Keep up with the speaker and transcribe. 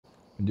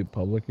Do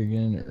public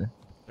again, or?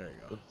 There you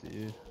go. Up to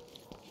you.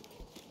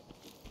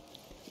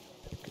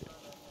 Okay.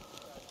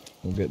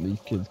 We'll get these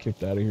kids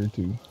kicked out of here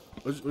too.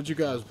 What you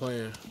guys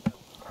playing?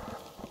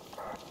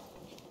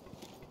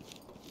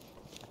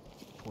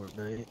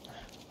 Fortnite.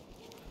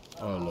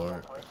 Oh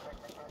Lord.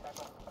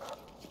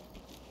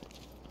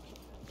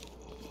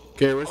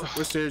 Okay, which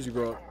stairs you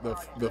go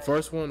up? The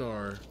first one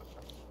or?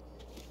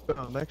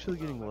 I'm actually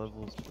getting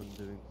levels from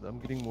doing. I'm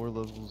getting more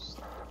levels.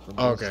 From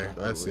Okay,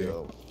 I see.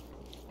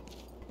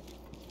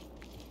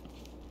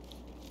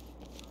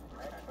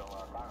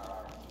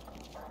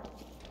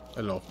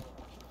 Hello.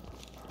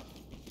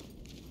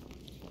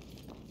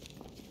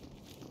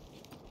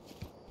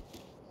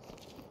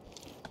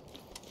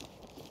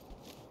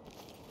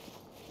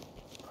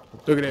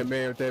 Look at that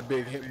man with that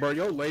big hit. Bro,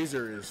 your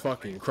laser is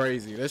fucking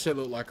crazy. That shit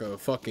look like a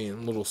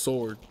fucking little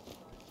sword.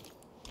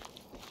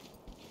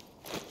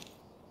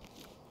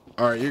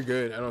 Alright, you're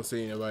good. I don't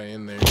see anybody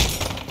in there.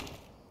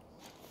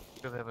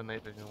 They have a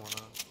night vision one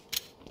on.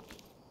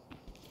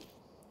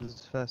 This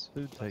is fast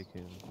food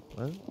taken.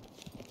 What?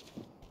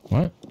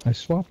 What? I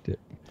swapped it.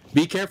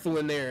 Be careful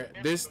in there.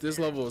 This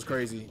level is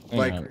crazy. Hang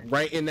like on.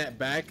 right in that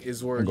back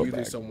is where I'll go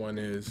usually back. someone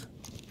is.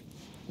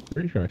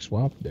 Pretty sure I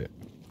swapped it.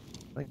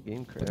 My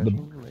game crashing?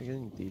 Am I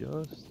getting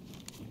DDoS?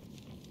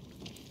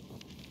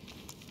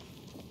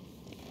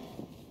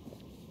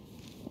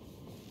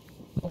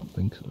 I don't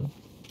think so.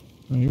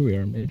 Oh, here we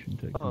are, mission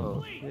taken.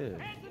 Oh, yeah.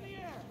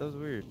 That was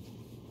weird.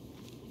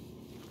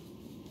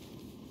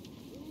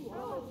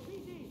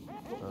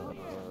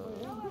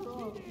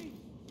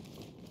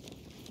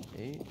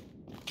 Eight?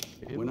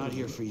 We're not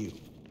here for you.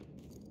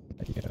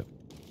 Yeah.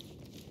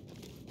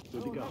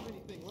 Good to go.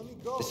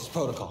 This is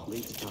protocol.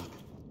 Lead to talk.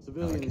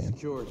 Civilian is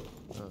secured.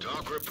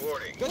 Talk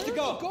reporting. Good to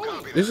go.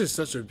 Copy This that. is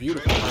such a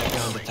beautiful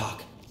Down to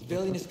talk.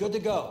 Civilian is good to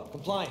go.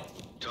 Compliant.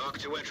 Talk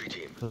to entry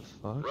team. The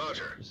fuck?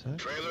 Roger. Is that?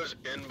 Trailers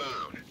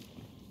inbound.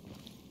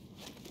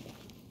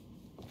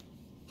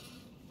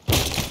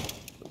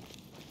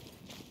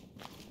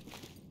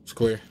 It's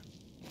clear.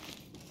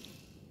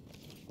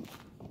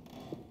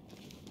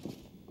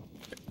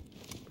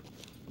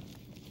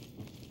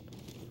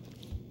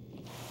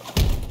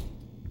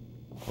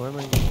 Why am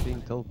I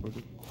being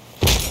teleported?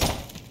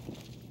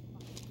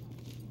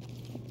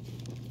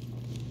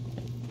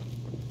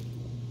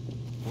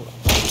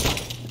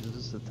 What? Is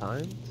this the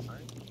time?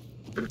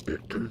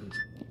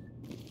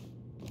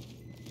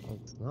 Oh,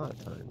 it's not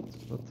timed.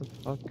 What the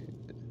fuck?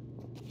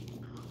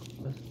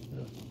 What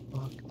the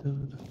fuck,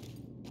 dude?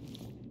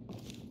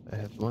 I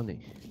have money.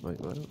 Wait,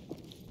 what?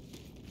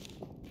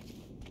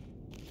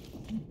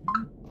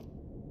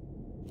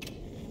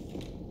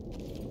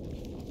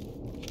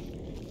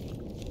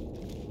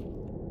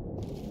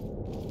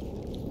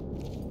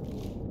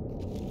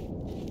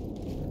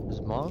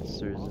 There's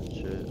monsters and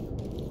shit.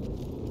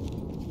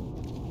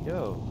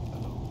 Yo.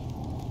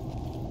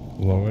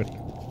 Blow it.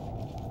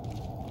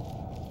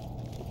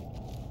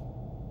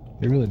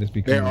 They really just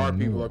become. There are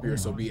people up here,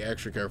 so be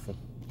extra careful.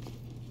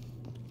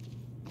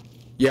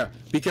 Yeah,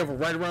 be careful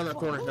right around that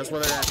corner. That's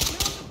where they're at.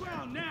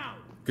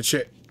 Good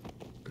shit.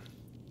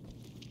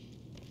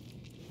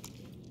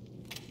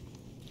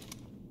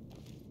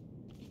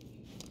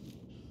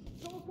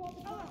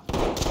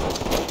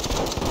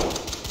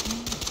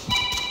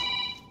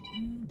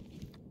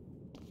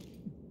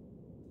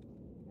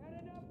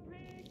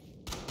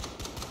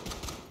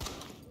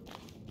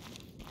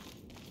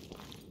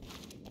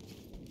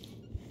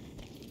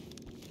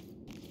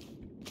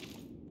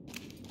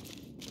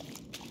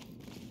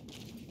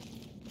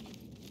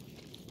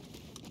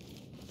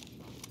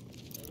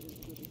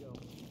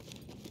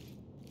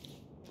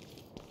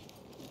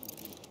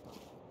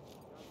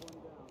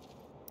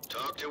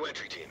 Talk to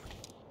entry team.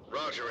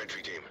 Roger,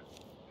 entry team.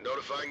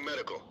 Notifying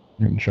medical.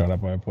 Getting shot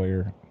at by a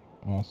player.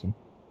 Awesome.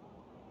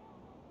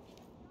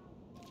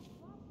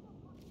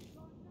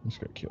 Just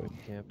got killed.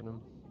 Camping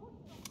him.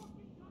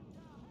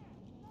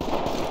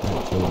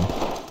 I killed him.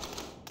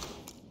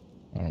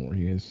 I don't know where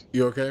he is.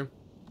 You okay?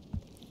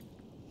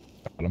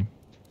 Got him.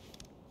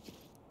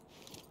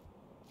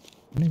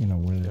 I don't even know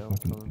where the Yeah,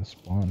 fucking the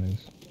spawn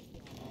is.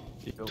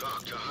 Yo.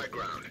 Talk to high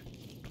ground.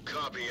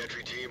 Copy,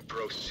 entry team.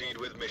 Proceed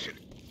with mission.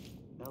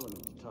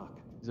 Element, talk.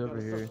 He's over Got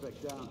a here.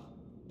 suspect down.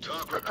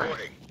 Talk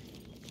reporting.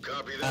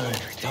 Copy that, Element,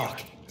 entry team.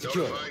 talk.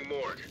 Secure. Notifying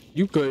morgue.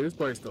 You good? This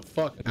place the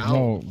fuck out.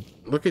 No,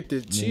 Look at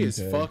this. She Name is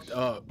tags. fucked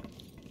up.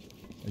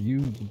 are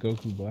you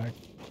Goku Black?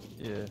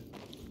 Yeah.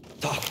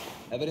 Talk.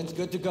 Evidence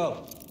good to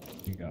go.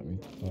 You got me.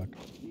 Fuck.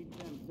 Need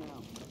them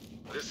now.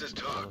 This is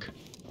talk.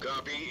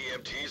 Copy.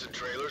 EMTs and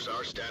trailers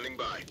are standing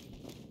by.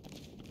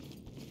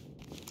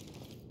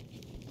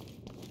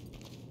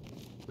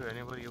 Is there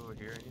anybody over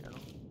here?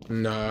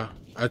 Nah,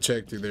 I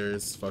checked through there.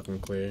 It's fucking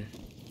clear.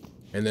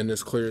 And then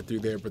it's clear through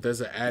there, but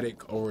there's an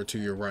attic over to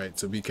your right,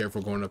 so be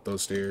careful going up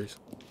those stairs.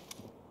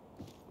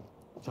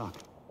 Talk.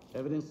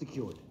 Evidence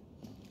secured.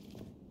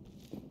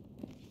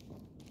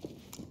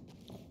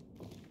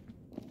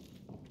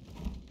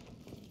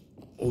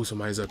 Oh,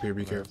 somebody's up here.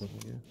 Be careful.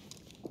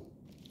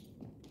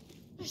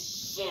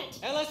 Shit!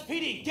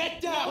 LSPD, get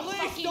down!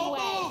 Police, don't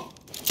move!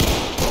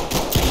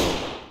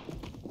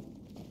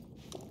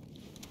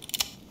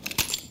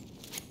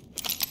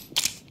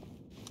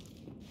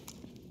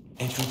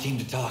 Entry team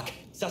to talk.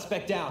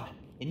 Suspect down.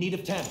 In need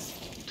of temps.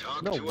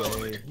 Talk No to way.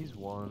 element. He's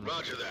one.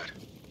 Roger that.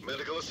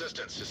 Medical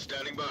assistance is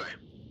standing by.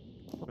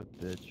 What a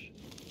bitch.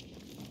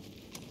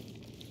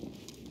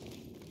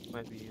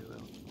 Might be you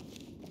though.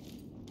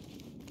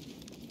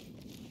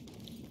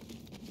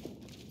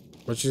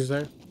 What you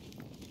say?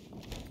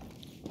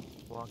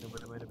 Walking,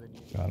 but it might have been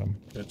you. Got him.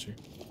 Got you.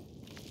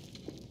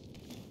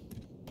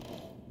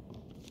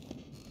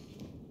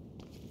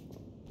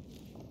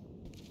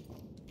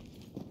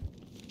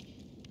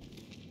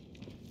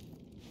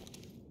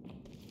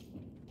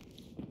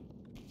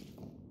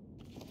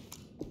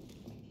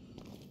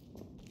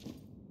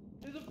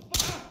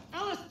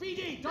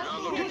 LSPD! You're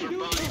not Don't looking for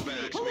move! body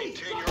bags.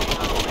 Police, Maintain your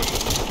stop!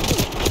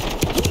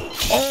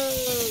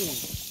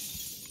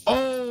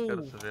 Oh! Got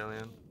a Oh!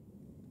 civilian.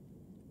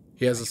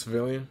 He has a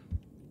civilian?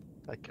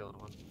 I killed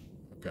one.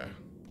 Okay.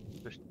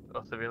 There's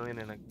a civilian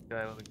and a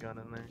guy with a gun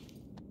in there.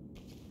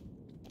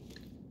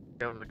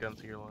 Guy with a gun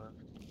to your left.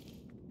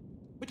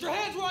 Put your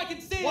hands where I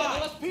can see Why?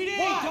 them! LSPD!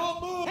 Why?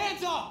 Don't move!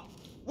 Hands up!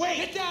 Wait!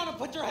 Get down and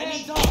put your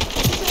hands up!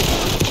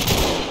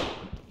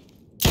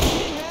 He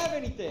didn't have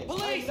anything!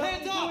 Police,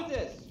 hands up!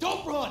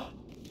 Don't run!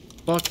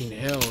 Fucking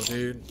hell,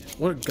 dude.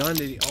 What gun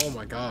did he? Oh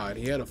my god.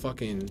 He had a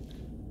fucking.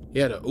 He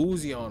had a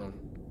Uzi on him.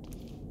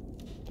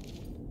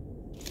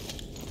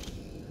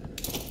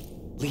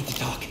 Lead to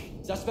talk.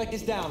 Suspect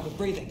is down, but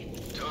breathing.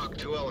 Talk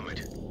to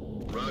element.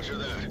 Roger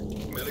that.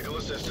 Medical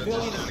assistance is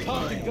Civilian is standing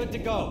pumped and by. good to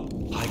go.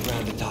 High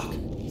ground to talk.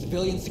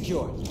 Civilian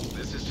secured.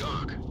 This is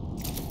talk.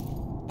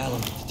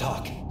 Element to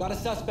talk. Got a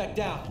suspect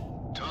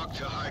down. Talk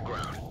to high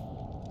ground.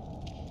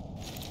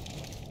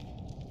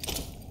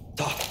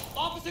 Talk.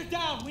 Officer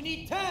down. We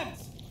need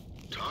temps.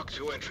 Talk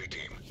to entry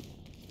team.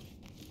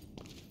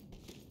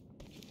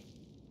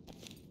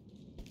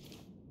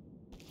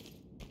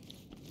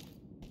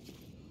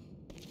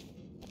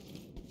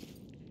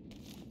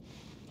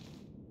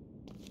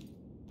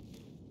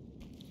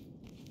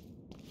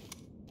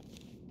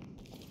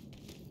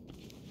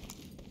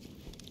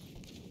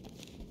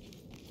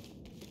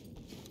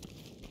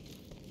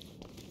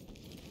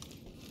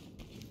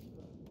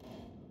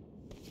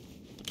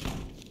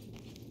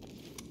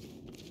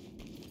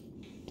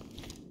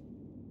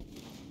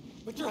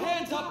 Put your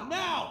hands up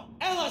now!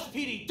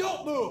 LSPD,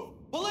 don't move!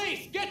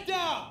 Police, get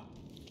down!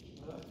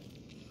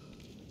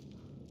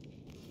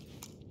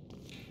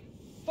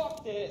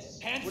 Fuck this!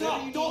 Hands Whatever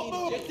up! you Don't need,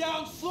 move! just- Get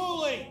down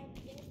slowly!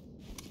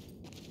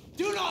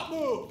 Do not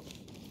move!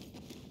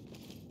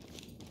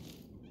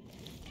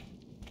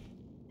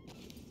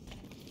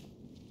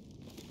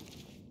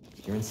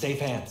 You're in safe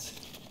hands.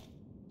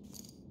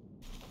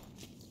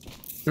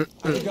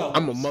 Go.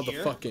 I'm a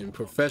motherfucking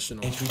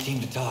professional. Entry team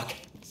to talk.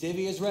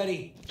 Civvy is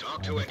ready.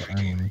 Talk to entry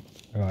team.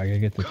 Oh, I gotta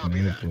get this Copy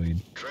name that.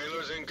 bleed.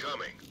 Trailers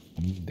incoming.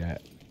 Need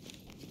that.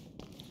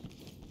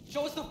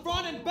 Show us the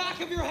front and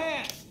back of your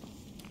hands!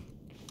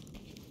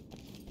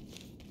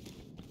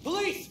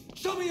 Police,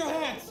 show me your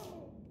hands!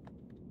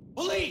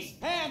 Police,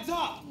 hands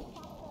up!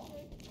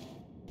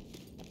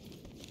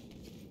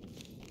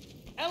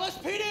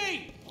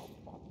 LSPD!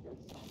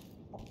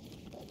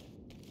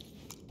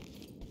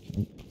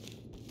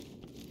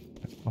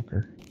 That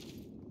fucker.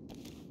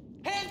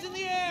 Hands in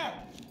the air!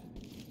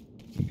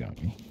 He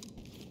got me.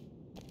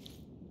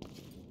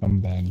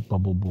 Scumbag,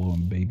 bubble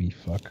blowing baby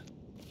fuck.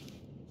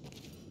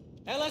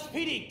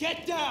 LSPD,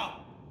 get down!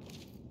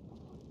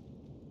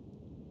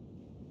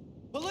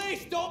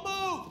 Police, don't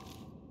move!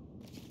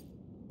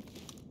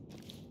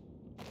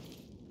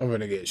 I'm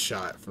gonna get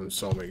shot from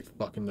so many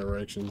fucking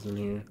directions in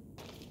here.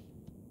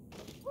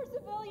 We're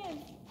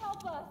civilians.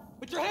 Help us.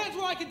 Put your hands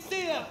where I can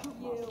see them!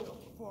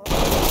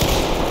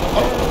 You.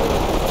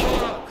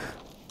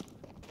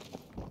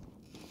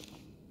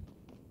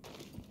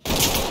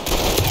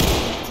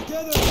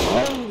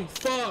 Holy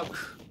fuck!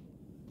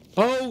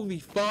 Holy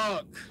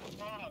fuck!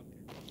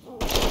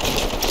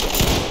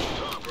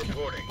 Talk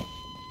reporting.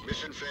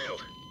 Mission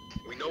failed.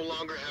 We no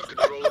longer have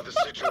control of the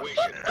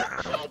situation.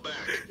 Fall back.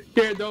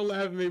 Yeah, don't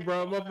laugh at me,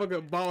 bro.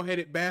 Motherfucking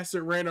bald-headed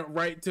bastard ran up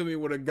right to me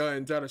with a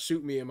gun, trying to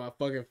shoot me in my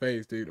fucking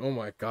face, dude. Oh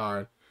my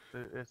god.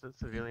 If the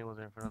civilian was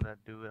in front of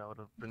that dude, I would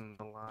have been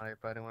alive,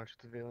 but I didn't want to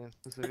shoot the civilian.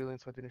 The civilian,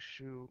 so I didn't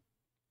shoot.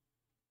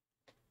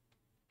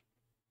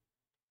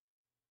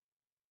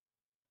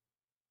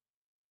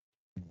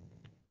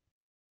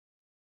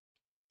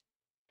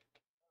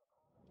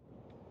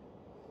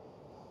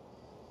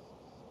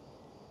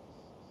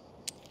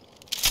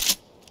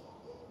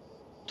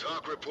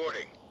 Talk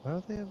reporting. Why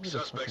don't they have like,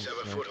 Suspects have a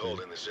fucking foothold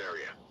sniper? in this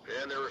area,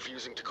 and they're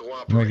refusing to I'm gonna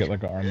cooperate. get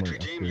like an armor Entry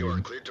team, you are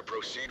upgrade. cleared to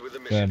proceed with the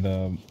mission.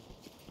 That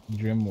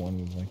gym one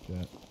was like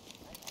that.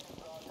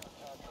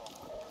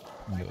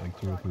 You get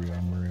like 2 or 3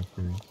 armor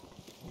upgrades.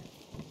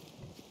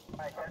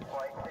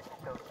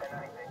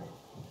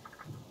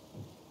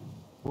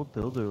 What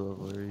builder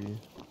level are you?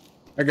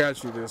 I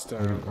got you this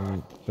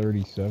time.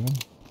 37.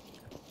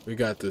 We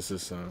got this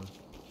time.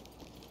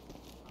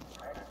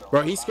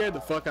 Bro, he scared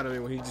the fuck out of me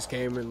when he just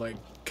came and like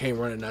came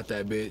running out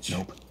that bitch.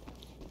 Nope.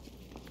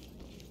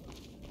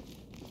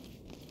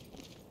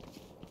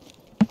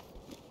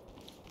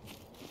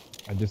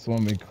 I just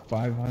want to make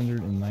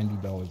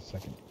 $590 a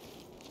second.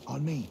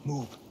 On me,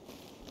 move.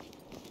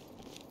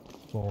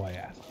 That's all I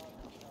ask.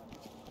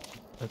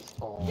 That's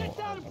all. Get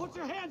down and put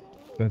your hands.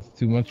 That's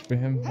too much for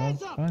him? Well,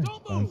 Hands up, fine.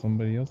 don't Find move.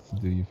 somebody else to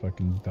do your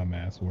fucking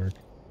dumbass work.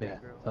 Yeah,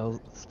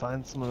 let's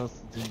find someone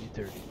else to do you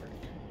dirty work.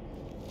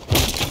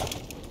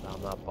 No,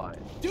 I'm not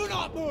buying. Do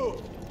not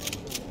move.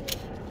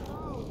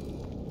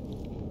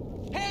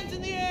 Hands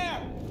in the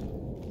air.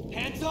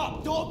 Hands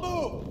up. Don't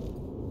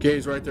move.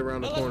 Gabe's right there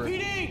around the corner.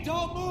 LSPD,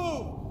 don't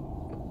move.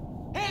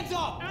 Hands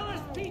up.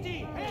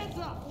 LSPD, hands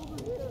up.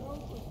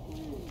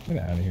 Get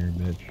out of here,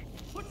 bitch.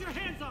 Put your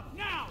hands up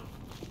now.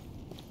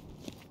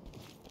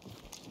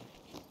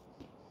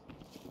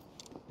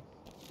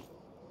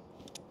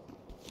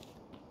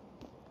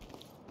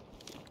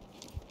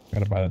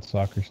 Gotta buy that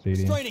soccer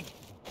stadium. Straining.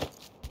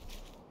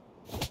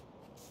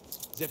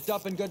 Zipped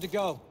up and good to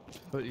go.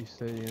 Footy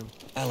Stadium.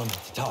 Element,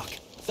 talk.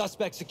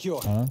 Suspect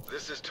secure. Huh?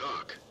 This is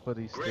Talk.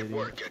 Footy Great Stadium.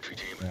 work, entry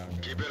team. Yeah,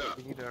 okay. Keep it up.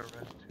 We need to arrest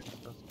two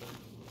suspects.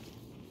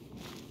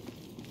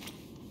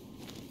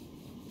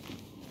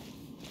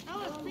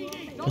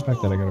 LSPD, The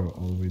fact that I gotta go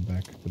all the way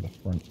back to the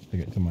front to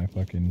get to my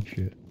fucking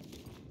shit.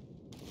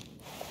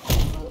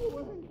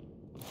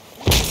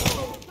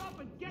 stop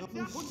and get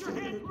down. Put your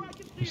hands where I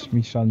can see It's them.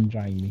 me son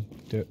Jamie.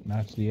 Dirt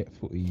nasty at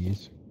footy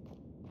years.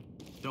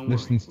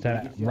 Listens to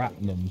that rap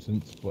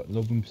nonsense, but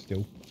love him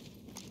still.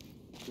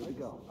 Good to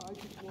go.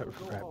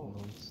 Rap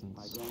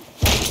nonsense.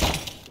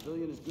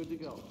 Civilian is good to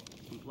go.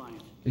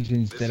 Compliant.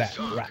 Listens to This that is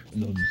Talk. rap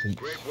nonsense.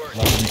 Great work,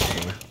 Love him entry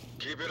still. team.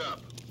 Keep it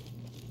up.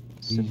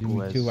 Using Simple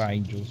me as. two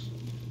angels.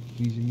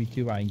 Using me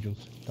two angels.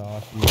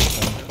 Darth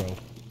Vader.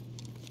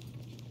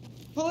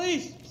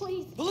 Police!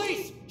 Please.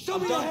 Police! Show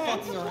me I'm your done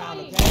hands! fucking around,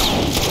 okay?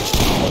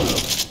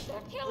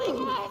 They're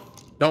killing us.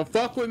 Don't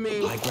fuck with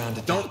me. High ground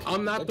attack. Don't.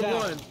 I'm not the They're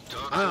down. one.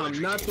 Talk I to am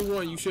entry not team. the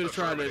one. You should have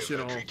tried that shit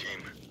on. Entry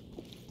team.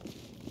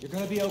 You're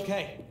gonna be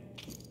okay.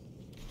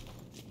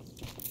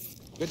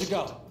 Good to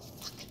go.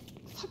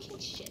 Fucking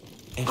shit.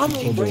 I'm a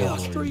Entry real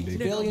team. street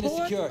Civilian nigga, is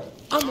boy. secured.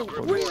 I'm a Talk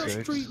real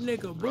reporting. street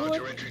nigga, boy.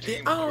 Roger, entry team.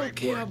 And I don't Great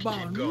care work. about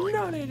Keep going.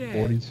 none of that.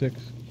 46.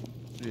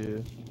 Yeah.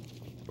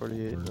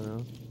 48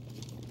 now.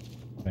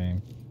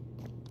 Bang.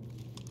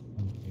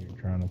 I'm here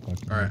trying to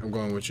fucking All right, I'm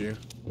going with you.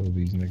 kill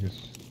these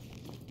niggas.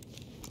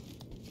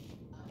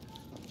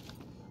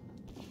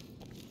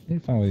 I need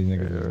to find where these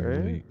niggas are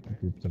Alright. really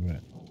grouped up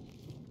at.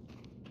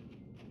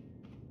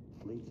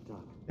 Lead to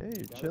Talk. Hey,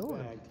 you're Got us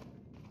chilling. bagged.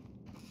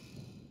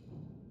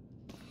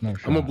 No I'm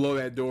gonna shot. blow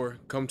that door.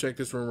 Come check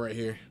this room right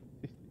here.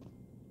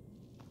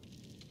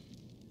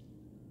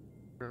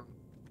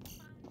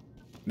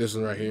 This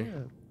one right here.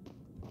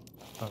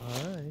 Yeah.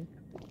 Alright.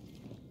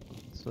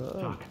 What's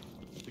up? Talk.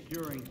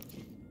 Securing.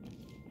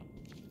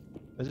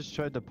 I just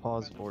tried to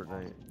pause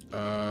Fortnite.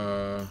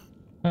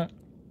 Huh.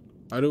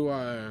 How do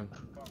I?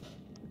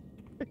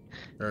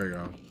 There we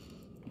go.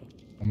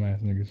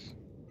 Dumbass niggas.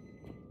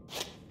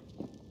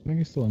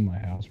 Nigga's still in my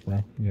house,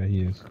 bro. Yeah,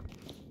 he is.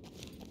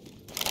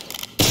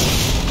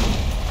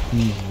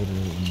 He's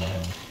literally in my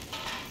house.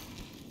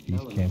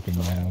 He's camping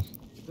my house.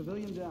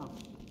 Civilian down.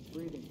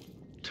 Breathing.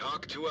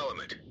 Talk to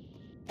Element.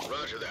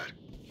 Roger that.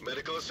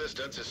 Medical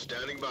assistance is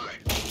standing by.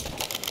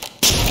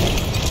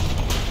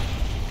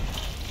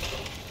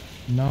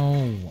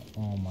 No!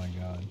 Oh my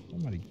god.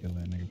 Somebody kill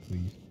that nigga,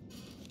 please.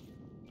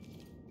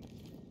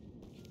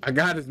 I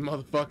got his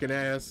motherfucking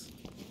ass.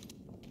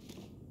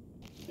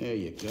 There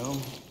you go.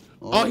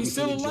 Oh, he's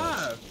still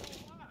alive.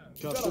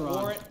 Cuffs are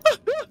on.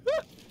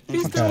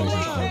 He's Fuck still outta here,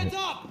 alive. Hands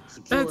up!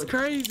 That's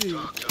crazy.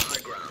 Talk to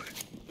high ground.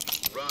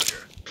 Roger.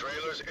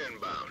 Trailers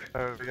inbound.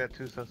 Alright, we got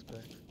two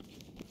suspects.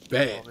 All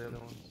Bad. the other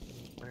ones.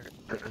 Where?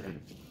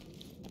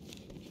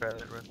 Try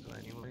to arrest them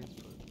anyways,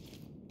 but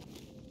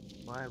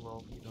why?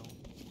 Well, you know,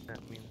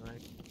 that means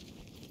right.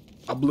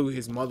 I blew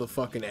his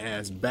motherfucking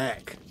ass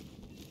back.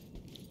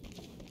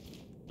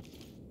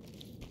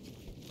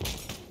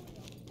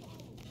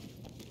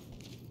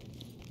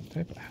 What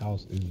type of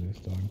house is this,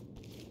 dog?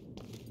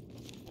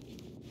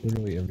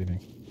 Literally everything.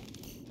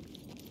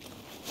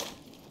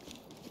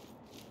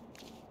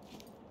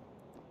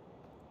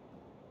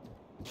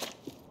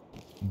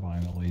 I'm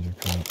buying a laser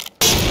cut.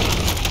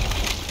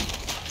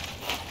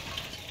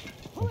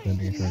 Hope that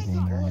nigga tries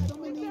going there again.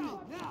 Something down,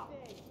 now!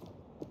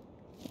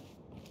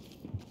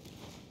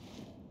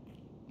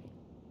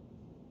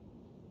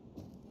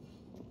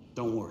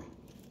 Don't worry.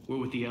 We're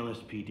with the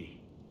LSPD.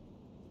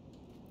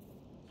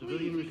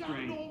 Civilian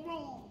restrained.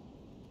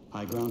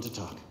 High ground to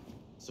Talk.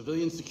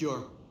 Civilian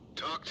secure.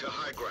 Talk to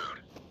high ground.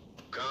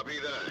 Copy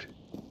that.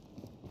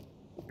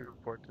 You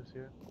report this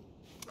here?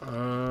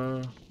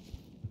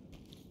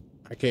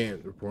 I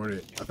can't report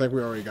it. I think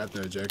we already got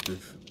the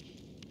objective.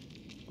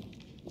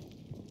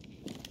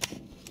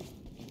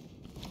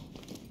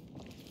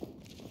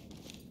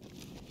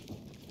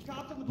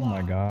 Oh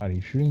my god,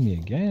 he's shooting me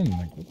again.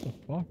 Like, what the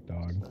fuck,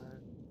 dog?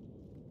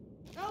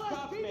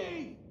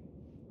 LSPD!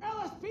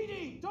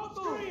 LSPD! Don't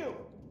screw you!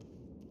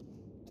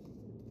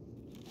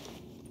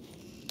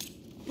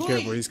 Be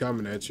careful, he's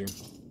coming at you.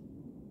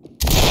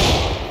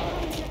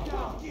 Get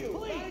down!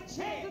 Police!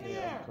 Hands in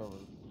the air!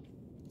 Coming.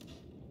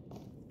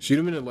 Shoot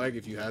him in the leg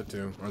if you had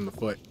to, or on the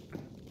foot.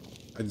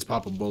 I just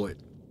pop a bullet.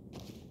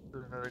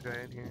 There's another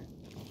guy in here.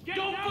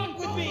 Don't fuck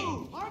with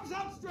me! Arms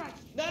outstretched!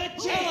 Not a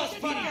chance!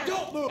 LSPD,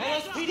 don't move!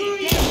 LSPD,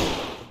 get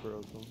I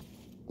broke him.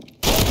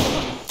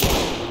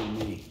 On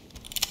me.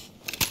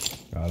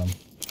 Got him.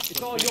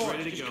 It's all yours.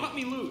 Ready to Just go. cut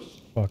me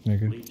loose. Fuck,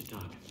 nigga. Lead to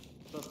talk.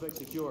 Suspect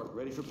secure.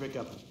 Ready for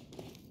pickup.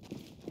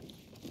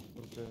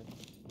 Okay.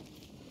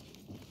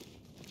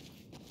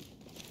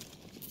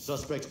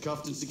 Suspect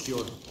cuffed and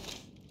secure.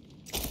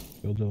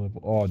 Field deliver.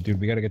 Oh, dude,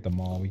 we gotta get the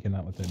mall. We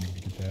cannot let that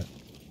nigga get that.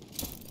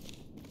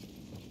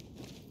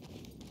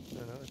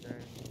 Another guy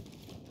in here.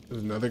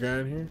 There's another guy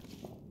in here?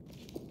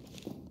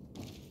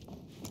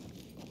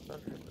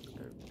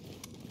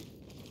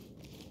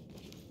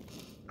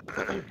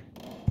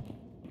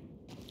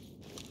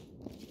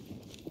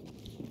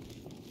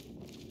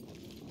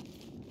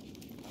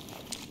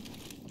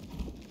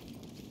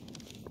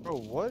 Bro,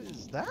 what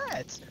is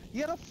that? He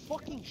had a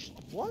fucking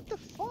what the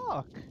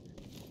fuck?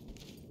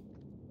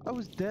 I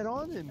was dead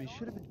on him. He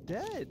should have been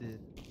dead.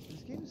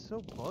 This game is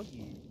so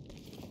buggy.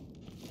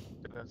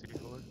 That's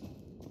C4.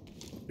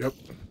 Yep.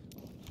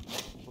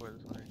 Where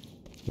this way?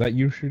 Is that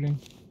you shooting?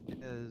 Yeah,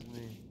 it's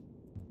me.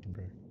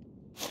 Okay.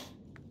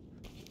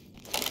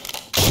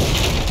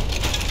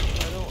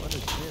 I don't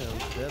understand. I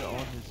was dead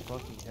on his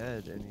fucking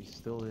head and he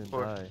still didn't Of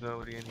course, die. there's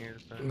nobody in here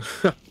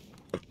this time.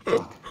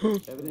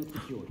 Evidence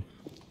secured.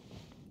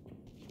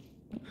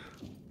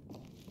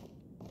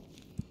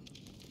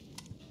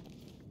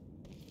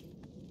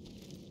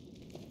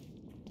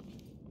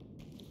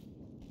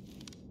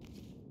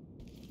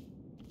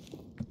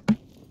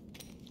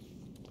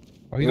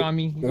 Oh, you got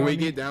me. You When got we me?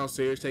 get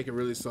downstairs, take it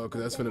really slow,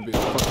 because that's gonna be a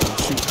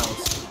fucking shoot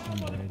house. I'm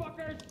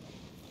dead.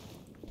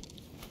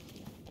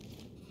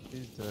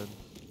 He's dead.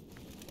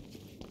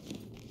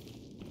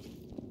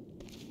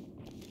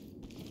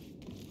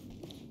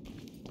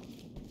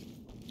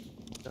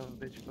 Dumb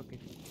bitch fucking.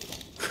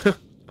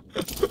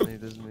 Hey,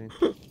 this is me.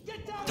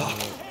 Doc,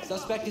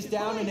 suspect is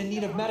down and in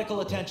need of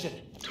medical attention.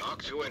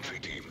 Talk to entry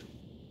team.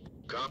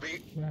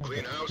 Copy.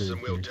 Clean house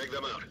and we'll take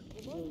them out.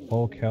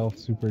 Bulk health,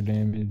 super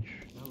damage.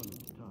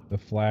 The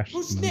flash.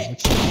 Who speed.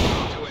 snitched?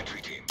 Talk to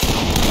entry team.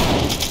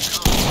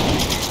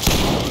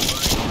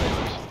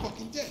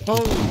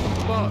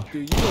 Holy fuck,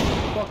 dude. You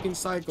a fucking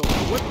psycho.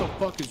 What the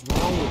fuck is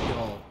wrong with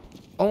y'all?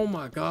 Oh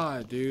my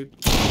god, dude.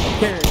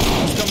 Karen,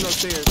 he's coming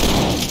upstairs.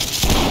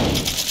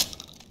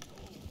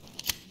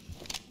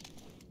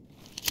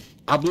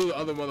 I blew the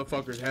other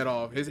motherfucker's head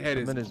off. His head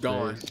I'm in is his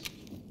gone. base.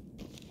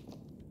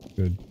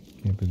 Good.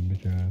 Camp his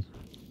bitch ass.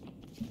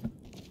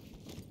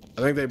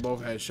 I think they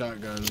both had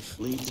shotguns.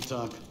 Lead to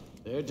talk.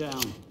 They're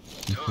down.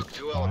 Talk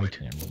to Spy element.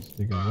 cameras.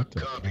 Nigga, what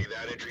the Copy fuck?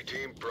 that entry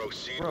team.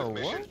 Proceed Bro,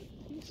 with mission. what?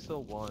 He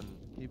still won.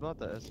 He bought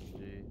the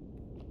SMG.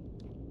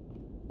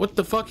 What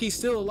the fuck? He's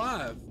still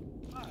alive.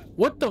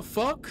 What the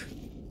fuck?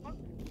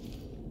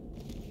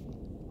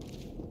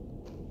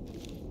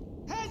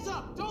 Hands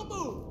up! Don't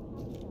move!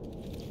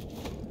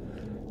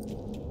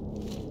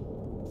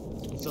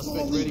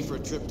 Suspect ready for a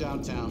trip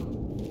downtown.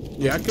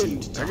 Yeah, I Entry team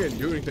couldn't to talk.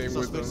 do anything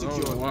with them. I Suspect don't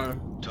know secure. why.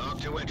 Talk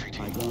to entry I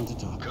team. go on to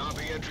talk.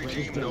 Copy entry team.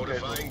 Register.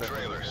 Notifying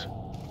trailers.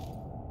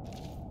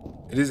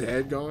 Is his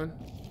head gone?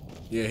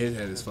 Yeah, his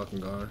head is fucking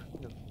gone.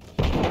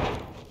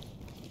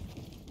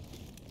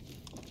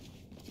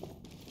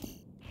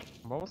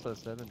 I'm almost at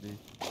 70.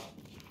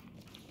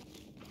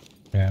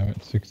 Yeah, I'm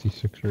at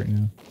 66 right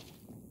now.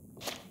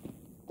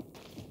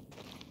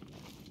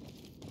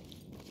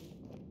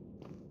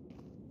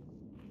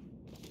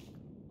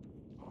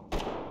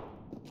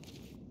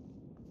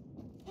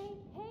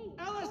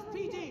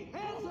 LSPD,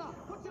 hands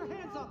up! Put your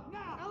hands up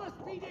now!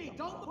 LSPD,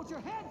 don't put your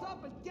hands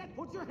up and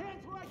put your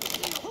hands where I can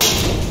see you!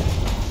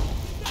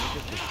 Look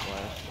at this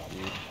flash,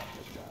 dude.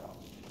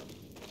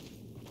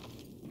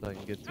 So I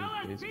can get to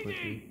his base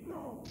quickly.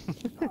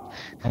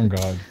 Oh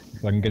god.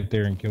 So I can get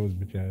there and kill his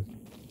bitch ass.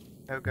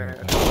 Okay.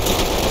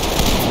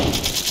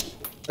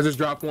 I just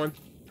dropped one.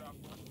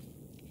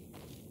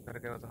 Gotta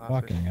go with the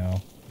hospital. Fucking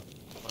hell.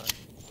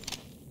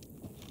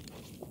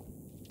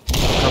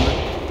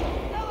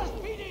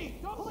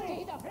 LSPD, don't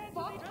Stay the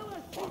fuck.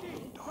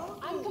 LSPD,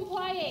 don't I'm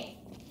complying.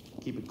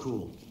 Keep it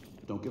cool.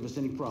 Don't give us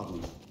any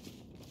problems.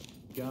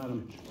 Got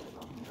him.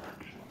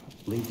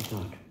 Lead to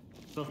talk.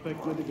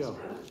 Suspect good to go.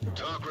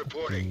 Talk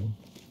reporting.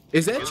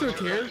 Is that your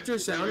character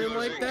sounding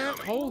like that?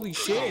 Holy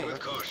shit. With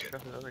caution.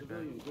 That's another guy.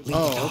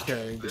 Oh,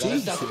 okay. There's a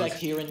suspect Jesus.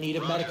 here in need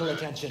of medical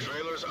attention.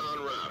 Trailers en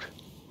route.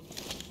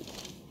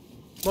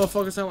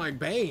 Motherfucker sound like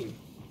Bane.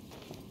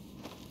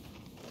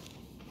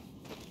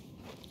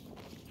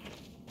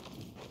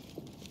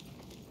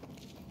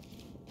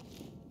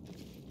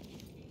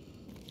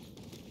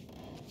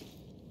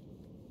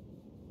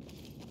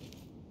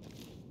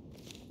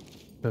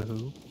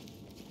 Who?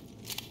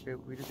 Okay,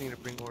 we just need to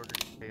bring order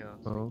to chaos.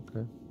 Oh,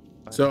 okay.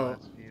 Find So, the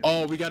last few.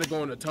 oh, we gotta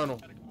go in the tunnel.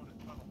 Back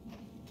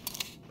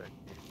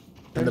here.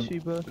 In Hi, the,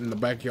 Sheba. in the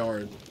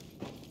backyard.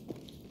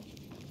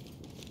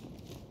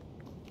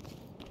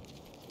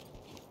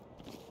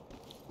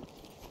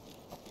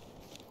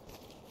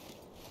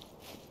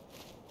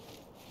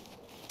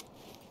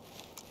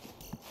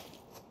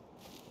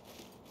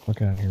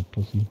 Fuck out of here,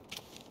 pussy.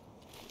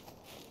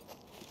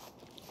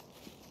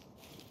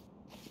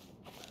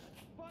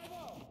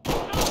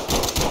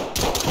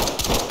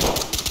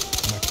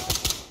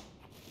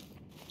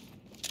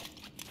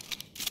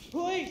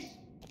 Police!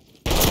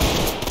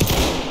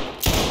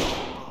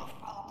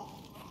 Oh,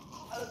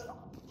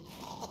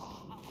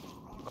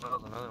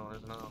 there's another one.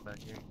 There's another one back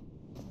here.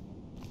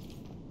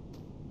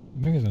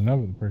 I think it's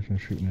another person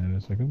shooting at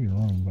us. I could be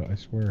wrong, but I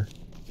swear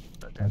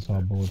I saw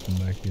bullets from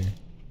back here.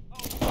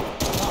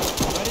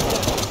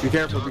 Be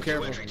careful, be Talk to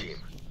careful. entry team.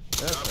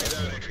 Copy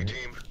that, entry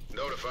team.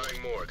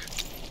 Notifying morgue.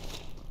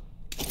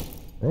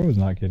 Bro was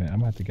not kidding.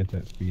 I'm about to get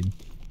that speed.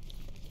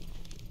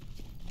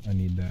 I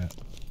need that.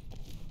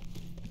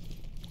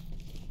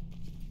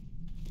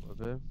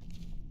 Okay.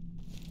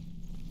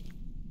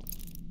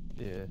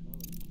 Yeah.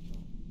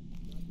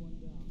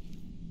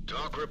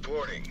 Talk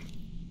reporting.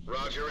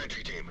 Roger,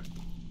 entry team.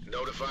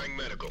 Notifying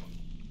medical.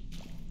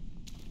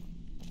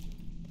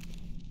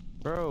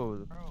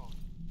 Bro.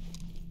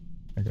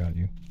 I got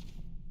you.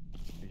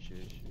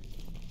 Appreciate you.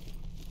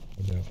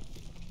 No doubt.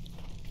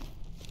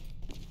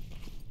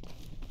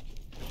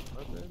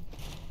 Okay.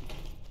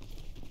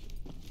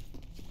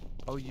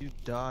 Oh, you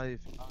die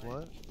if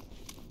what?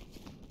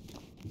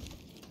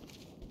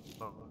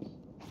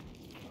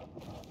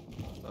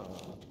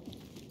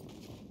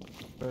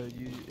 Bro,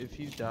 if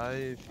you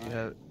die with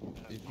the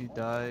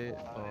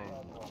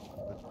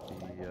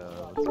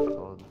what's it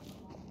called?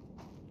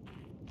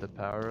 The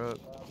power up.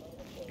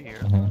 Here.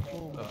 Uh-huh. You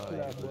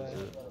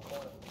lose it.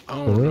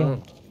 Oh, For no.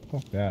 real?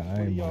 Fuck that.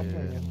 I ain't y'all buying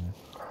playing?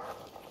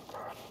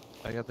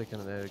 that. I got the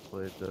kinetic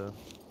blade though.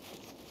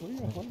 What are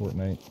y'all playing?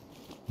 Fortnite.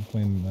 I'm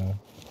playing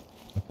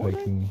a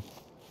Tycoon.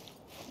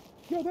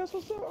 Yo, that's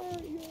what's up.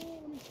 Alright, yo,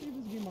 let me see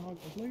this game of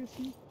Hogwarts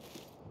Legacy.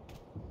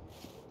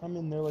 I'm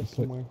in there like It's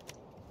like- somewhere.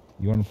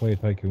 You want to play a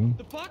Tycoon?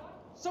 The fuck?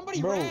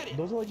 Somebody ran it!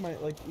 Those are like my,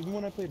 even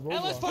when I played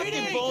Roblox.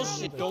 Fucking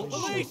bullshit! Don't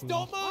police!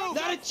 Don't move!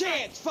 Not a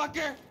chance,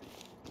 fucker!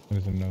 I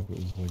didn't know if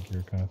it was like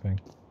your kind of thing.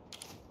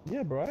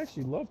 Yeah, bro, I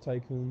actually love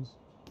Tycoons.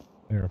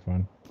 They were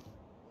fun.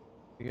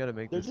 You gotta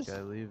make They're this just-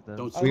 guy leave then.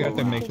 Don't We screw have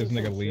to around. make this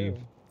nigga leave.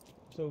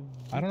 So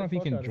I don't know if he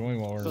can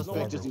join while we're in Suspect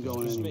progress. isn't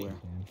going anywhere.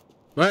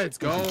 Let's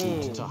go.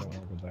 Talk.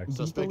 Suspect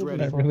Suspect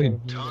ready. ready. I really,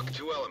 Talk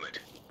to element.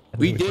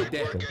 We really did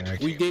suck that. at that.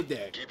 We did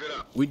that. Keep it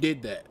up. We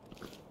did that.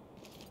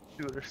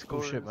 Dude, our Oh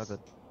scores. shit, my bad.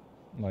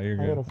 No, you're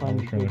I good. gotta find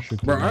was the trying to good-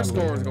 shoot Bro, the our guy, but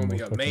score I is gonna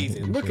be almost fucking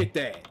amazing. hit Look you. at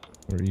that.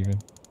 We're even.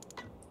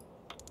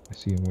 I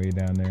see him way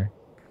down there.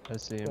 I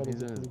see him.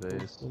 He's in his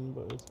base.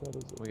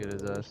 Look at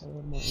his ass. I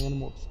have my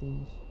animal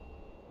skins.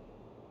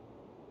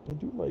 I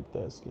do like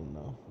that skin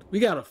though. We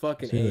got a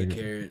fucking See A, if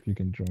Carrot. you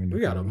can join. We the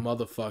got a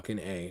party. motherfucking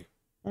A.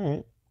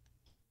 Alright.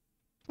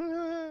 Hold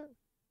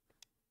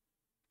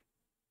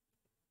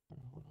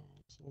on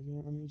a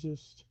second, let me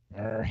just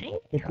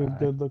pick a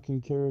good looking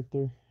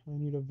character. I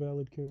need a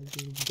valid character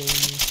to go in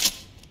there.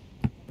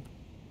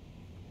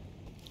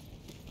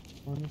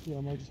 Honestly, I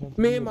might just have to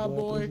Me be and a my black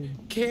boy, lizard.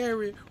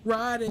 Carrot,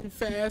 riding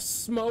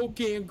fast,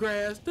 smoking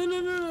grass. And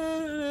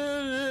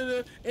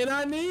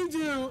I need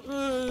you.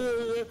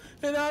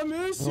 And I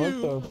miss What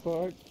you. the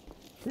fuck?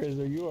 Chris,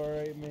 are you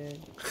alright, man?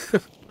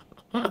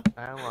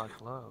 I unlock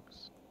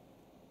logs.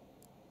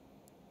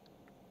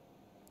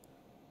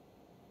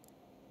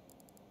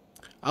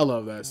 I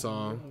love that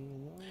song.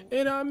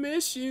 And I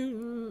miss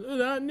you.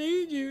 And I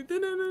need you.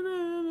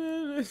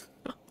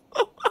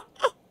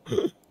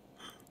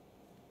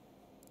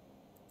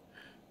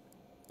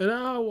 And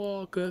I'll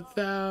walk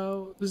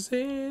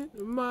 1,000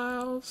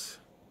 miles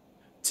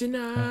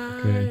tonight.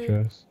 Okay,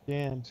 Jess.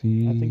 Damn,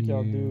 See I think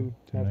y'all do you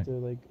have tonight. to,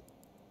 like,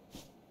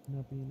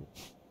 not be in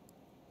it.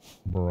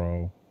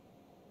 Bro.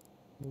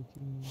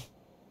 Low-key.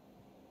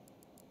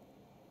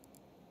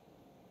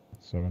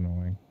 So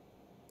annoying.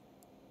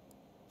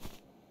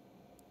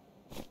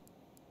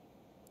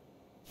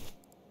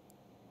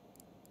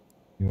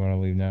 You want to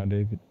leave now,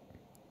 David?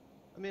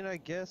 I mean, I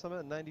guess I'm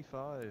at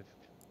 95.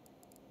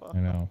 I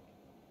know.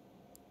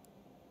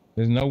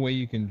 There's no way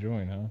you can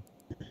join,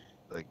 huh?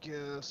 I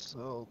guess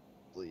I'll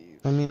leave.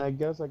 I mean, I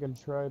guess I can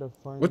try to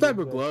find. What the type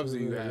of best gloves do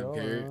server you that have, y'all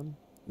are Garrett? on.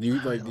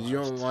 Did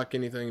you unlock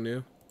anything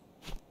new?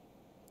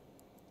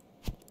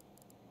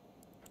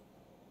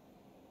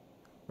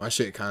 My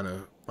shit kind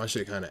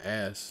of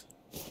ass.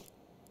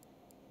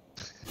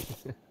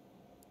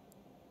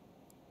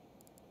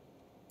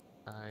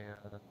 I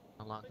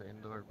unlocked the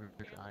indoor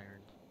bridge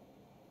iron.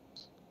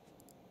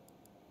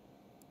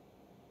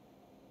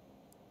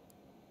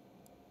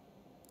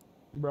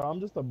 Bro, I'm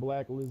just a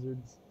black lizard.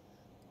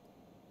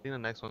 I think the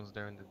next one's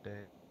during the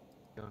day.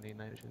 You don't need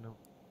night vision, no.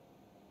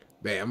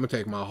 Man, I'm gonna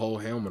take my whole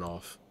helmet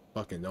off.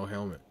 Fucking no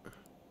helmet.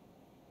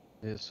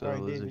 Yeah, so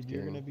Alright, lizard David,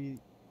 you're king. gonna be.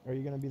 Are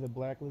you gonna be the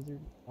black lizard?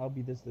 I'll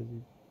be this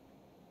lizard.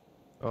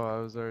 Oh,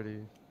 I was already.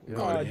 Yeah,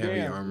 Oh, Aw, the heavy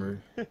damn.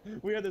 armor.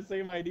 We had the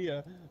same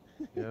idea.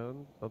 yeah,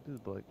 I'll be the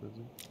black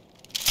lizard.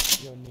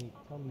 Yo, Nate,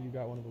 tell me you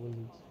got one of the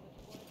lizards.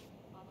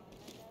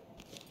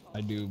 I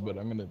do, but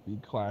I'm gonna be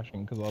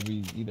clashing because I'll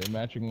be either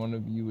matching one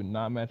of you and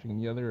not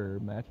matching the other, or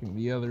matching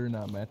the other and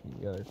not matching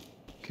the other.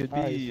 Could be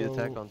Alright, so-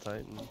 Attack on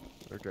Titan.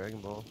 Or Dragon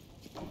Ball.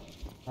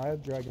 I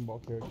have Dragon Ball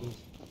characters.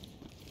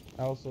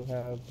 I also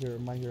have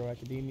My Hero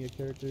Academia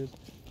characters.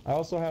 I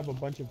also have a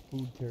bunch of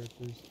food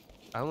characters.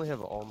 I only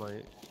have All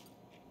Might.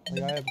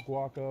 Like I have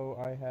Guaco.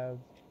 I have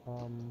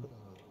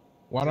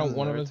Why don't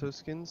one of us Naruto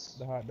skins?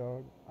 the hot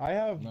dog. I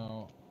have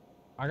No,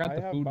 I got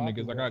the have food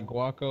niggas. I got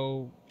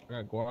Bakugo.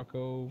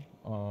 Guaco.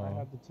 I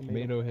have the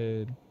Tomato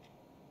Head.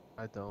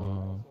 I don't. I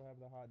also have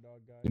the hot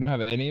dog guy. You don't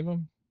have any of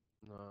them?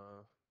 Nah.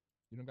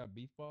 You don't got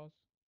Beef Boss?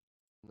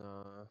 Nah.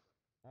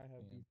 I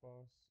have Beef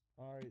Boss.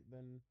 All right,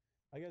 then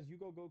I guess you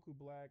go Goku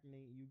Black,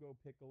 Nate. You go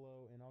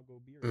Piccolo, and I'll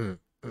go Beerus.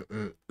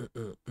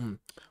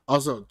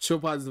 Also, chill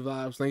positive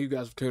vibes. Thank you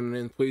guys for tuning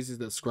in. Please hit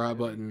the subscribe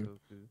button,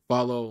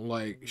 follow,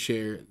 like,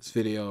 share this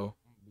video.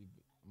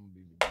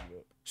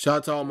 Shout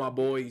out to all my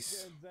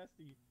boys.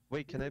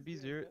 Wait, can I be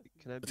Zero?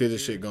 Can I be Let's get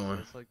this Zero? shit going.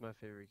 That's like my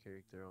favorite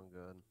character on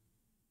God.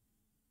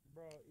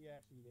 Bro, yeah,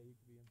 actually, yeah, you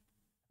could be him.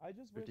 I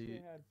just Or wish they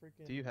had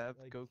freaking. Do you have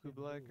like, Goku Kid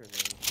Black Buu. or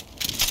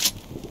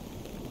no?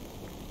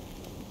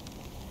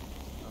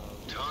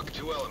 Talk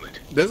to element.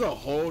 There's a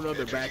whole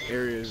nother back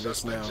area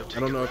just now. I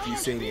don't know if you've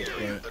seen it,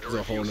 but there's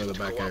a whole nother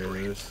back area of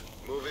this.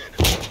 Move in.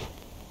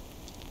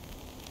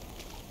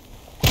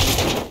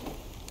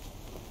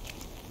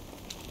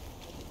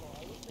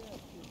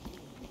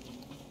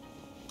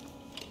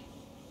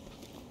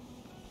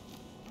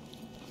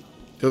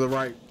 To the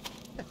right.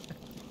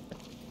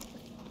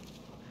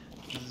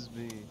 This is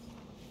me.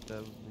 That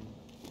was me.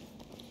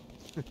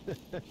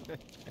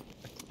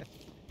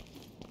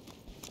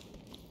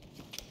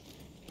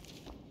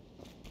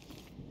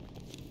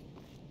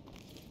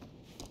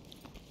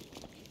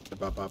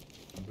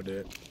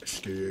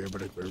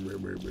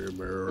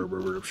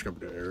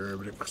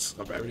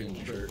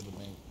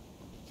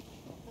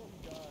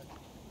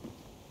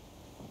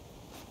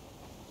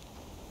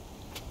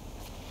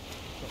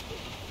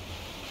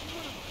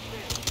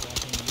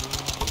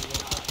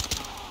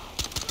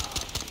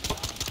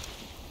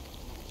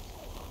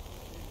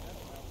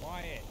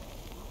 Quiet.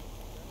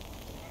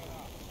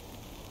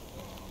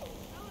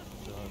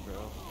 God,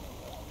 bro.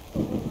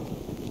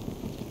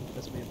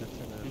 That's me in the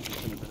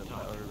 10 of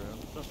power,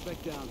 bro.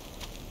 Suspect down.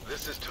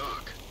 This is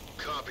talk.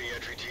 Copy,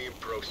 entry team.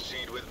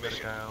 Proceed with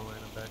mission. Guy all the way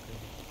in the back there.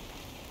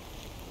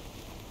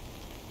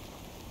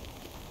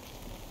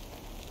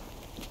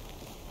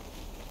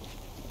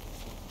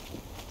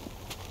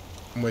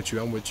 I'm with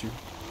you. I'm with you.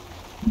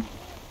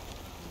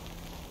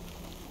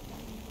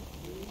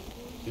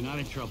 You're not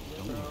in trouble.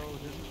 Don't worry.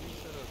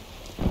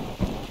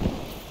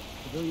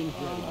 Civilian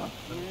ready.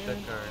 Let me check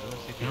our.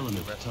 Let's see if we Element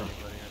can arrest talk.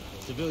 anybody or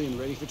not. Civilian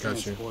ready for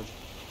Gotcha. transport.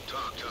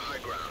 Talk to high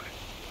ground.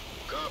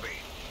 Copy.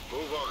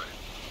 Move on.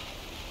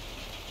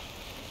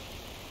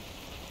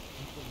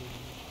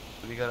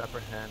 We got upper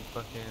hand.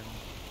 Fucking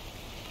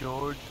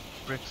George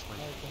Brixley.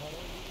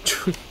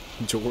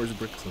 George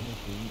Brixton.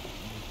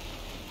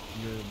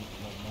 Your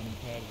money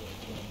pad.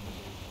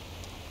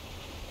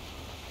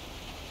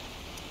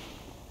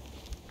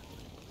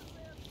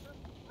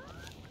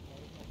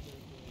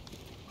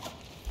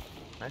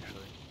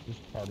 Actually.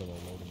 Just part of the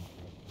loading.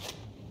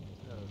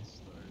 Yeah, it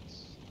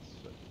starts.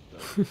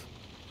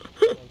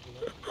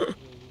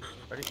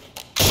 Ready?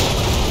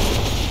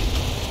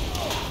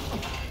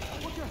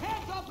 Put your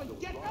hands up and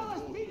get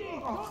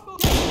LSPD! Don't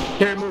move!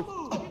 Can't move.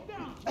 Get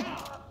down!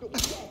 Now!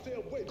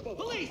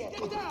 Police,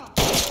 get down!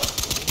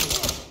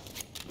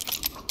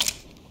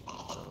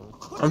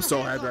 I'm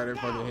so happy I didn't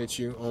fucking hit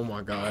you. Oh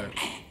my god.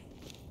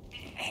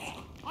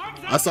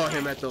 I saw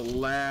him at the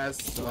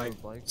last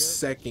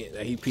second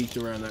that he peeked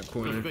around that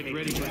corner. Suspect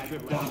ready for a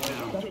trip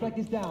downtown. Suspect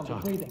is down,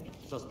 Talk. breathing.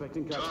 Suspect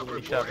in Top custody.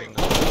 reporting.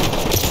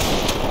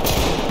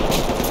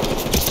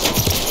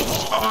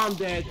 Oh, I'm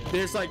dead.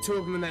 There's like two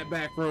of them in that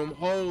back room.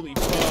 Holy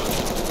fuck.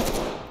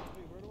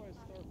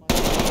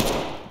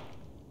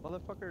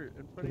 Motherfucker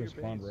in front Could of have your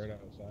spawned base. right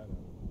outside of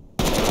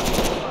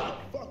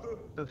it.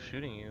 Still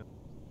shooting you.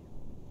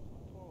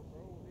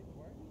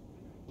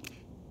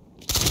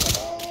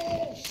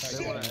 They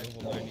were at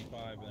level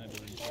 95 and had to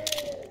reset.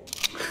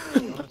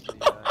 Honestly,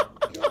 yeah.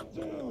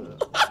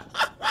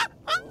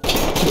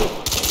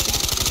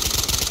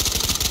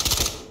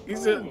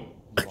 He's a.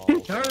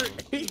 He hurt.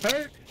 He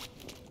hurt.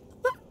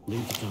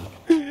 Lead to talk.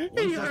 He One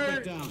suspect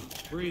hurt. down.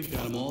 Breathe.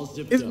 Got them all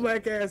zipped His up.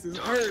 black ass is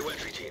Talk hurt. to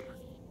entry team.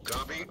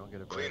 Copy. Don't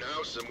get it Clean back.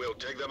 house and we'll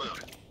take them out.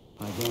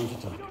 High ground to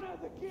talk.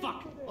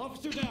 Fuck!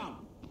 Officer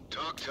down!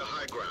 Talk to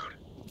high ground.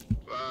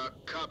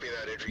 Copy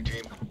that, entry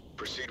team.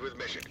 Proceed with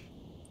mission.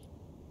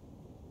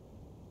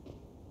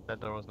 That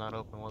door was not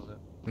open, was it?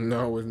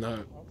 No, it's not.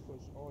 I'll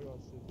push all y'all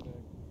shit back.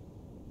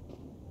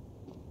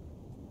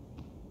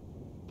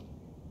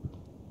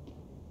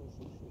 Push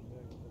this shit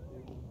back to the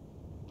table.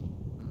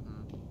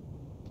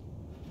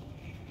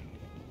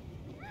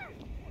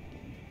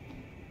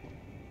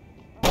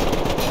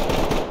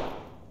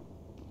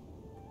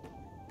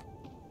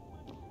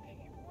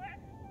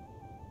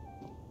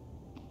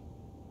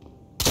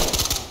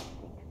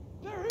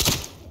 There he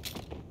is!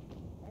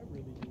 I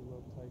really do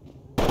love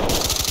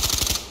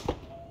Titan.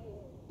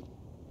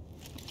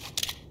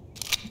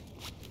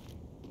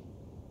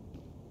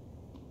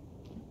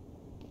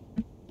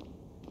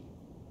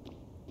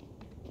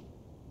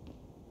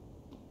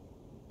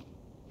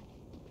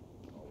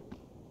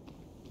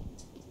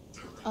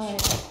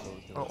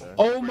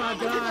 Oh my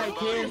god,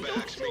 kid.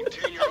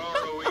 Maintain your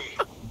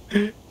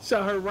ROE.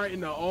 Shot her right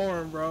in the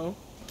arm, bro.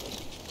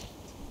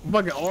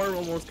 Fucking arm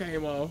almost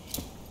came off.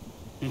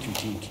 Entry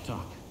team to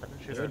talk.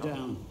 They're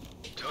down.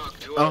 Talk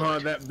to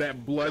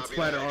That blood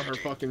splatter on her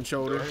fucking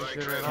shoulder. What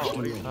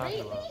are you talking about?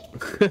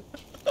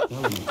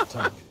 Element to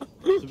talk.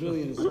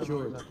 Civilian is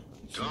secured.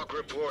 Talk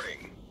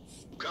reporting.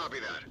 Copy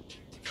that.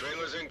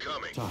 Trailers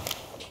incoming. Talk.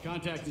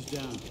 Contact is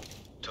down.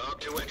 Talk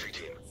to entry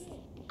team.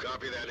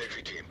 Copy that,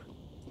 entry team.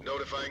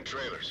 Notifying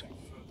trailers.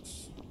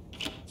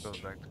 Goes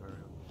back to her.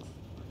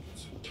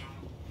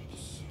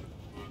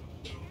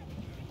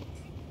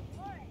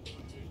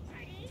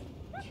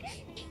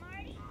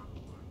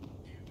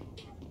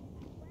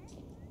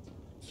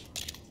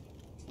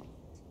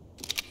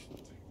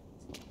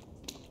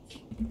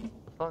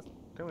 The fuck?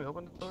 Didn't we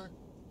open the door?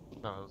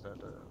 No, it was at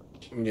the...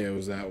 Yeah, it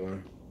was that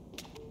one.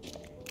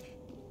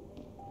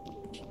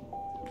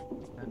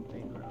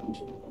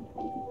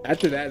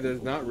 After that,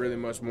 there's not really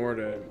much more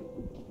to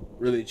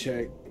really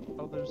check.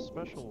 Oh, there's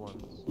special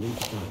ones.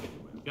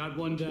 Got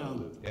one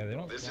down. Yeah, they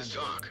don't. This is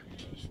talk.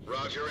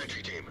 Roger,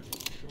 entry team.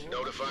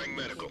 Notifying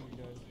medical.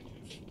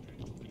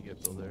 You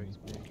get Bill there, he's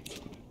big.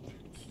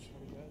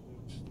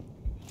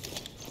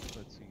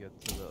 Once you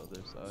get to the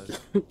other side,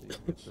 you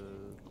get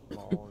the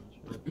mall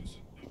and shit.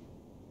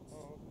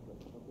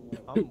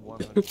 I'm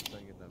 100%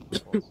 getting that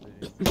football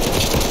stadium.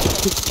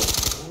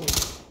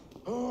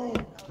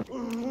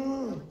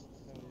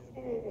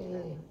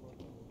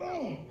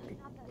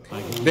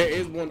 There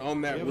is one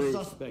on that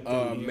roof.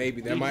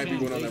 Maybe there might be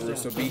one on that roof.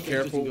 So be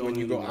careful when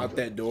you go out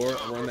that door.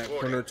 Run that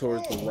corner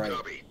towards the right.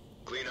 Copy.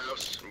 Clean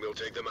house, and we'll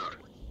take them out.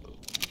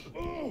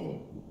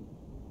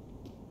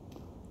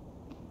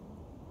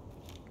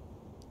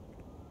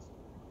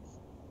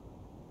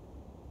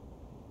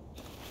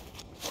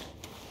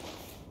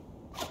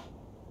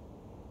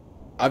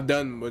 I've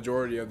done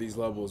majority of these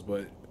levels,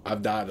 but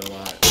I've died a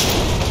lot.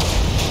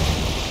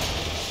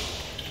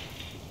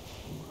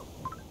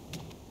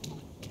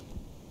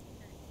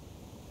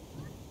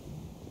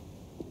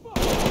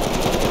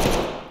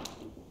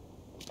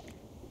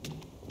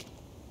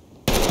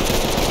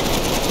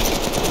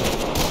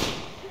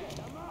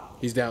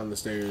 He's down the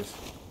stairs,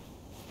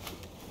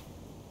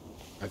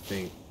 I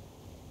think.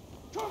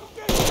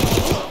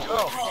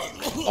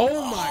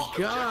 Oh my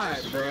god,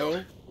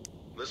 bro.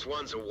 This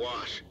one's a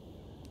wash.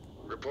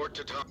 Report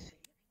to top.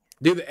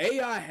 Dude, the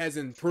AI has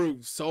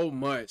improved so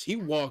much. He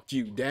walked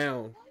you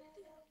down.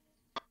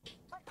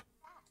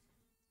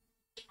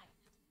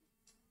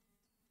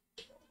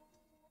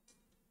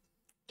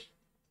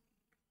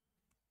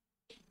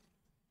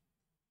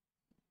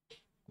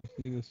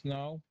 See the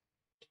snow?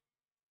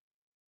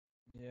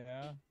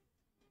 Yeah.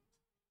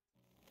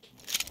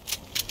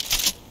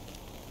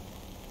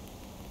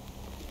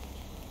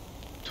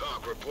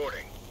 Talk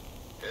reporting.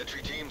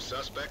 Entry team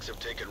suspects have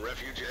taken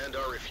refuge and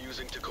are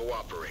refusing to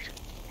cooperate.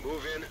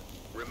 Move in,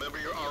 remember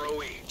your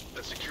ROE,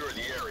 and secure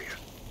the area.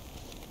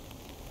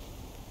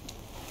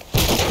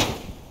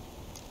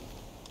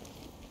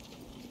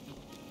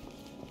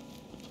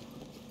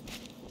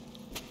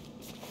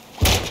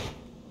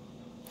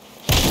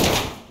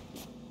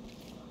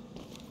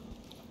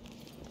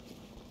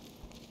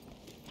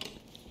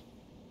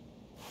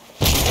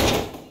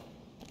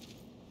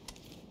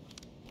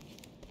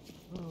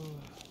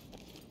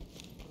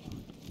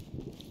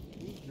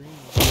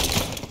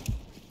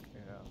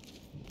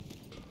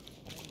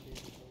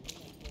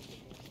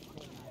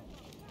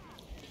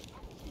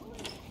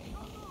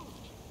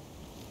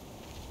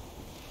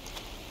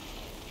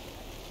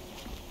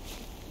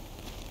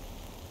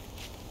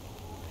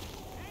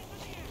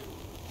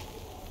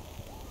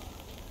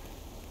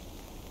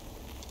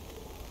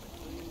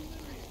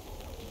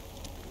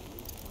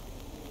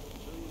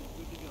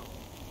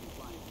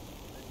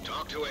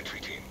 Talk to entry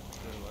team.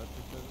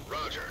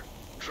 Roger.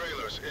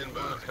 Trailers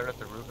inbound. Start at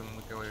the roof and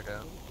look your way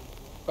down.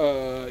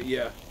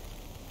 Yeah.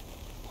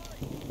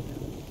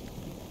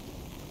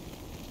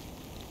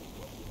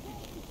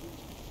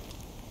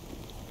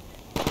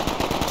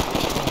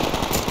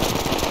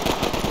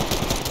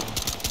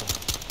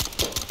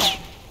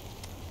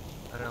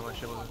 I don't know, my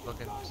shit was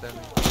fucking 70.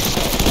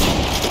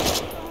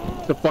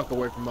 Get the fuck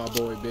away from my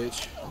boy,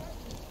 bitch.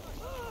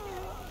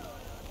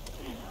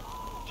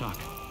 Talk.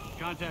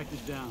 Contact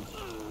is down.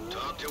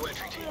 Talk to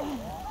entry team.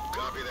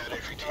 Copy that,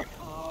 entry team.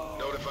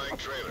 Notifying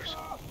trailers.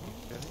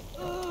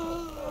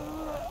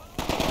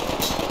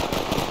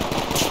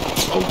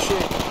 Oh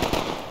shit.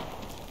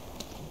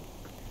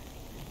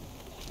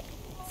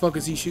 Fuck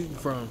is he shooting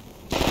from?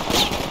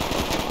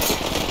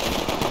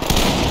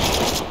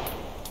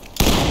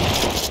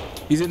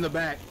 He's in the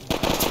back.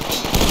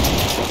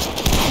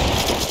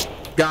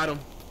 Got him.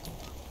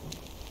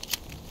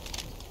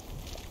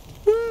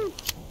 Woo.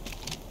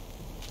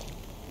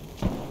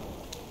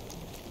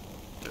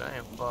 Dude, I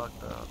am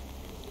fucked up.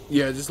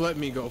 Yeah, just let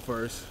me go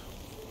first.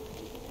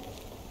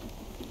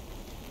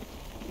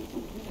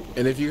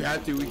 And if you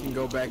have to, we can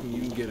go back and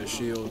you can get a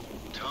shield.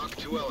 Talk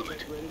to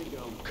element.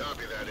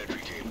 Copy that,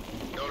 entry team.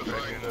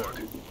 Notifying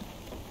morgue.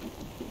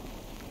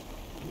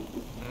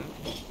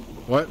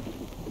 What?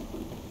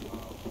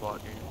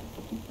 SWAT game.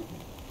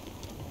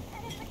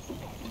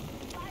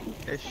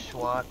 It's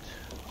SWAT.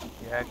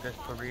 You act as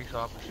police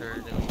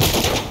officers and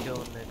kill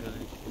niggas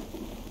and shit.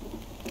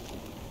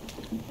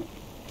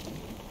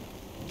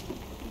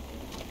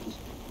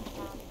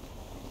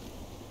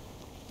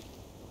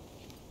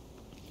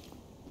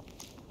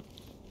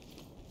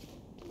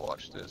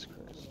 Watch this,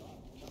 Chris.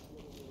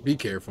 Be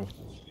careful.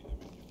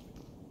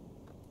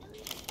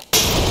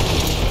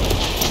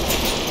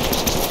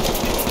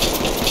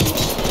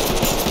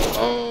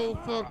 Oh,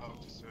 fuck.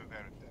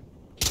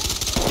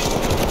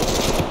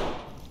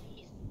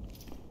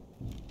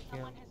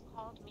 Someone has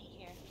called me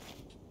here.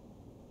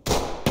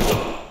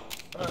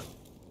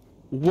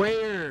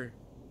 Where?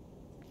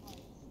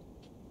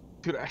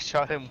 Dude, I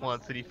shot him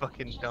once and he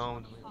fucking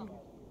domed me.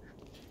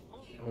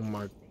 Oh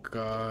my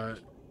god.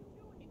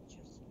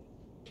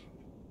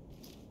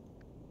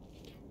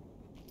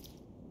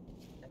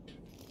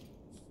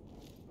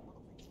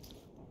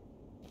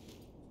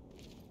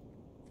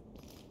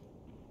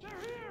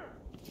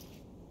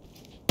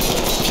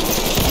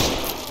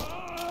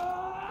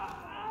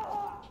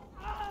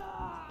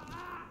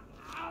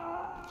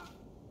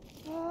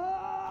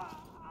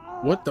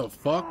 What the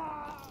fuck?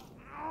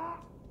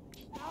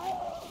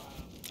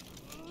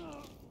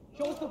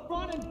 Show us the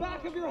front and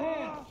back of your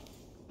hands.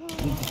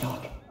 Need to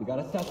talk. We got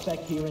a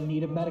suspect here in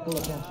need of medical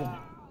attention.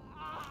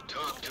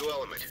 Talk to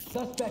element.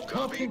 Suspect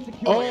Copy. cuffed and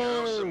secured.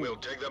 House and we'll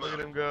take them Look at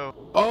out. him go.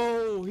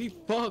 Oh, he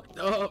fucked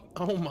up.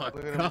 Oh my Look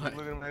at him, god.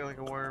 look at him act like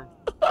a worm.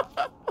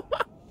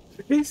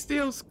 He's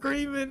still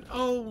screaming.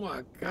 Oh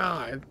my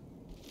god.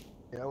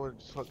 Yeah, I would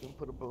just fucking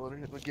put a bullet in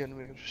him again,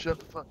 man. Shut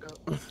the fuck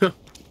up.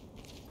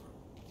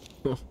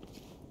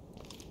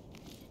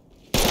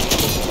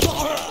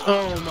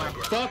 Oh my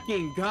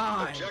fucking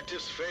god.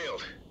 Objectives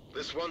failed.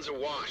 This one's a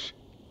wash.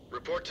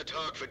 Report to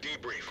TOC for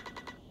debrief.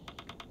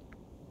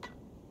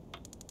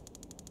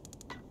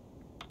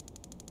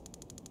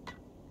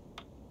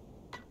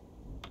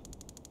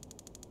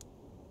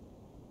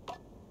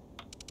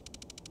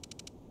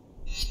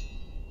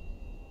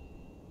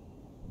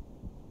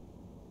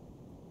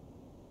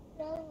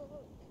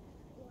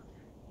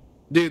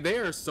 Dude, they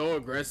are so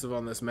aggressive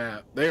on this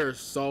map. They are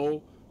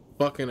so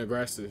fucking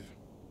aggressive.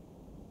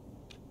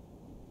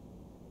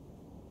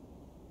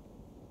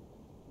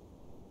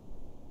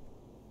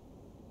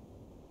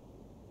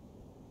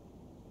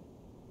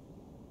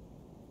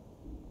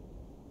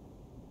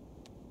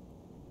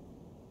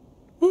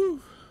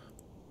 Whew.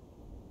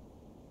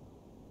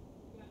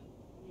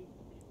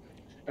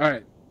 All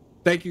right.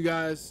 Thank you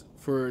guys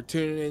for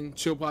tuning in.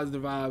 Chill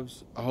Positive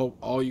Vibes. I hope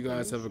all you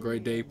guys have a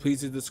great day.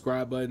 Please hit the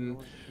subscribe button.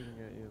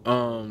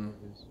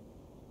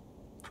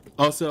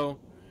 Also,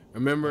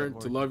 remember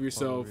to love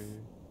yourself.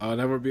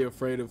 Never be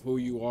afraid of who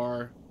you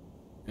are.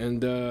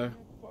 And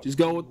just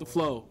go with the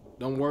flow.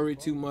 Don't worry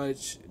too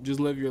much. Just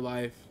live your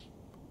life.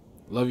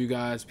 Love you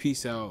guys.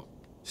 Peace out.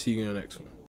 See you in the next one.